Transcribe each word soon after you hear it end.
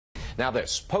Now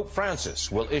this, Pope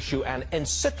Francis will issue an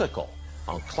encyclical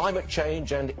on climate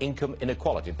change and income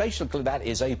inequality. Basically, that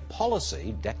is a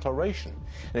policy declaration.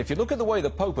 And if you look at the way the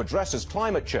Pope addresses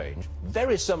climate change,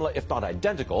 very similar, if not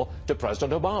identical, to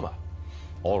President Obama.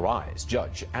 All rise,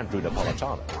 Judge Andrew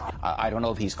Napolitano. I don't know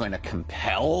if he's going to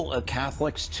compel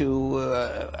Catholics to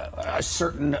a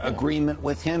certain agreement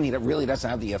with him. He really doesn't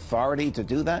have the authority to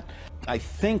do that. I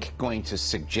think going to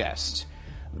suggest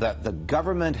that the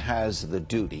government has the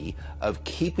duty of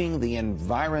keeping the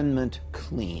environment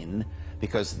clean,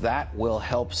 because that will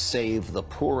help save the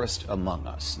poorest among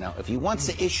us. Now, if he wants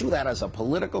to issue that as a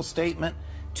political statement,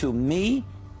 to me,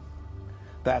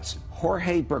 that's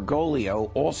Jorge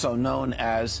Bergoglio, also known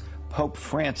as Pope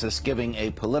Francis, giving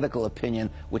a political opinion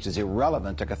which is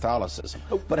irrelevant to Catholicism.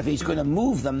 But if he's going to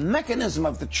move the mechanism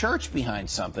of the church behind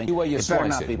something, it better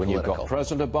not be when political. You've got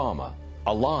President Obama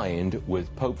aligned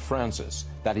with Pope Francis,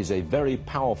 that is a very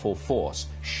powerful force,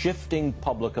 shifting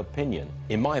public opinion,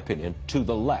 in my opinion, to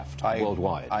the left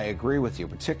worldwide. I agree with you,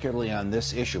 particularly on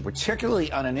this issue,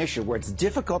 particularly on an issue where it's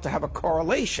difficult to have a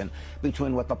correlation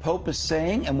between what the Pope is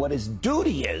saying and what his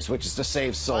duty is, which is to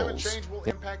save souls. Climate change will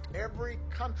impact every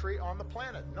country on the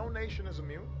planet. No nation is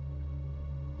immune.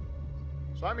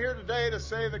 So I'm here today to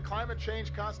say that climate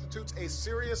change constitutes a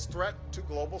serious threat to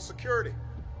global security,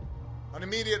 an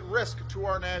immediate risk to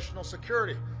our national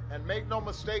security. And make no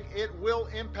mistake, it will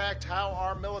impact how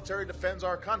our military defends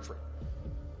our country.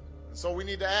 And so we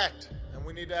need to act, and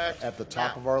we need to act at the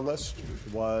top now. of our list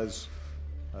was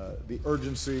the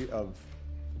urgency of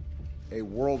a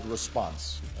world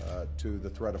response to the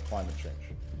threat of climate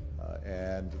change.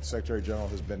 And the Secretary General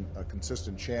has been a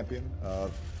consistent champion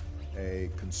of a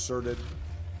concerted,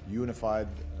 unified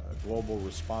global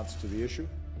response to the issue.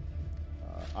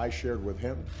 I shared with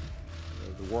him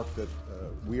the work that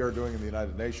we are doing in the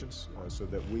United Nations so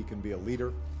that we can be a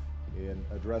leader in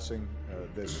addressing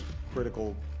this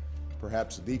critical,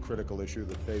 perhaps the critical issue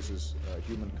that faces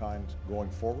humankind going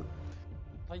forward.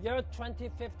 The year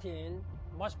 2015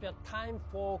 must be a time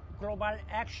for global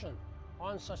action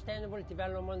on sustainable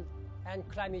development and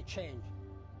climate change.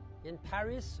 In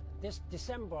Paris this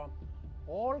December,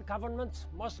 all governments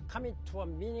must commit to a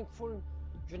meaningful,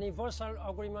 universal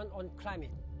agreement on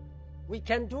climate. We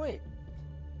can do it,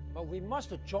 but we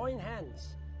must join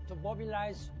hands to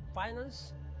mobilize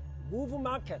finance, move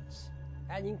markets,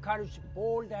 and encourage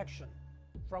bold action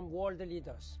from world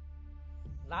leaders.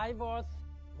 Live Earth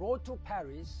Road to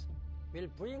Paris will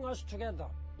bring us together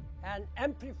and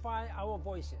amplify our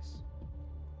voices.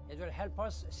 It will help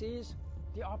us seize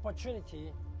the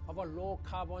opportunity of a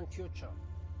low-carbon future.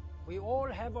 We all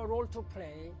have a role to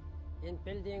play in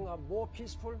building a more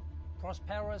peaceful,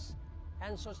 prosperous,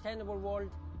 and sustainable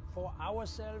world for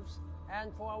ourselves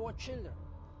and for our children.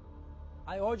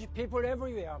 I urge people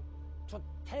everywhere to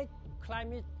take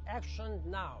climate action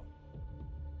now.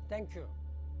 Thank you.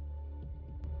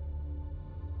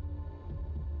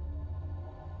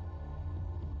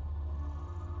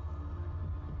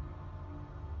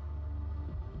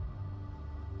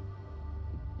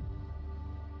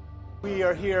 We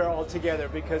are here all together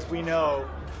because we know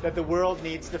that the world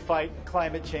needs to fight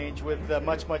climate change with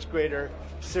much, much greater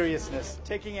seriousness.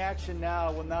 Taking action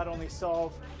now will not only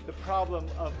solve the problem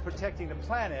of protecting the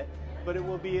planet, but it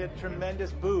will be a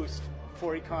tremendous boost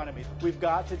for economy. We've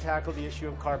got to tackle the issue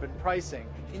of carbon pricing.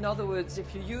 In other words,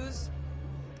 if you use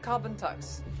carbon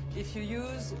tax, if you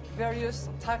use various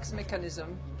tax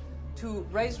mechanisms to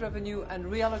raise revenue and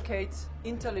reallocate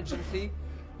intelligently,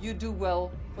 you do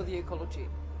well for the ecology.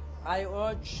 I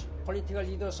urge political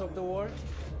leaders of the world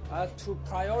to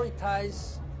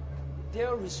prioritize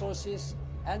their resources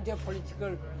and their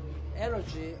political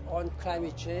energy on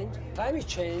climate change. Climate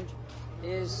change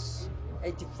is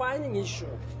a defining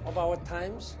issue of our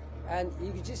times and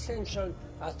existential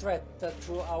threat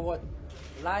to our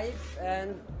life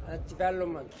and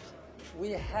development.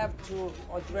 We have to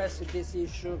address this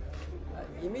issue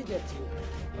immediately.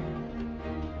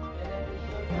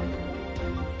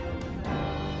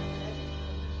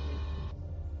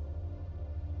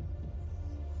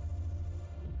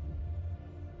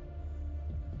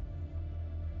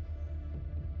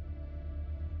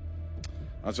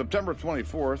 On September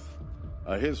 24th,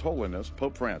 His Holiness,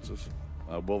 Pope Francis,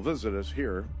 will visit us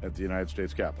here at the United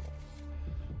States Capitol.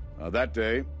 That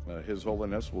day, His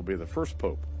Holiness will be the first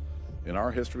Pope in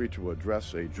our history to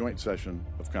address a joint session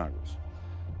of Congress.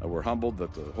 We're humbled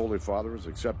that the Holy Father has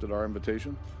accepted our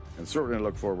invitation and certainly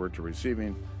look forward to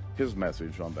receiving his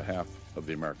message on behalf of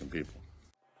the American people.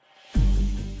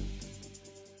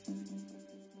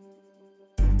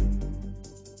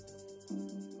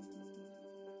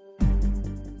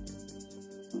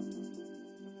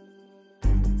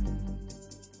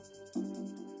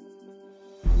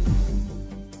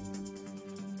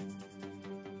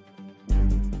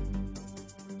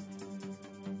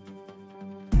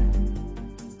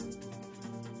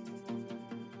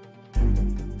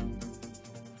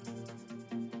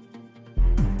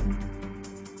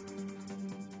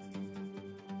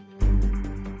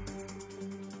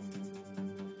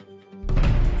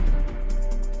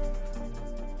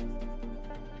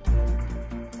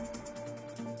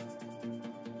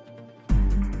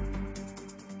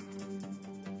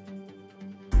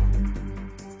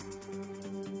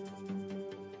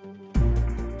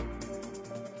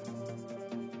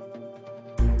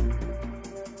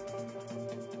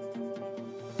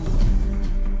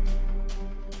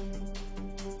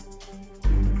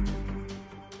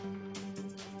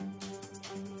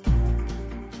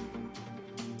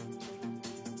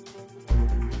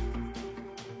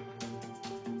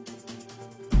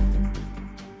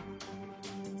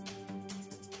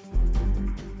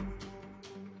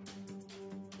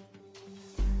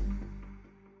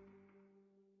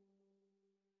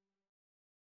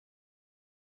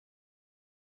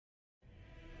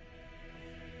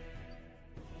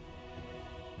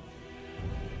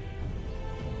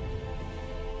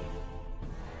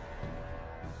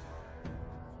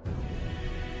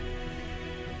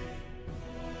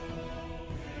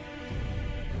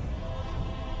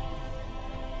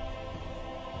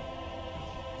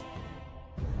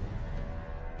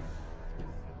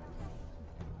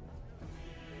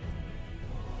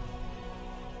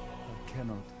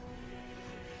 cannot.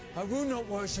 I will not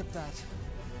worship that.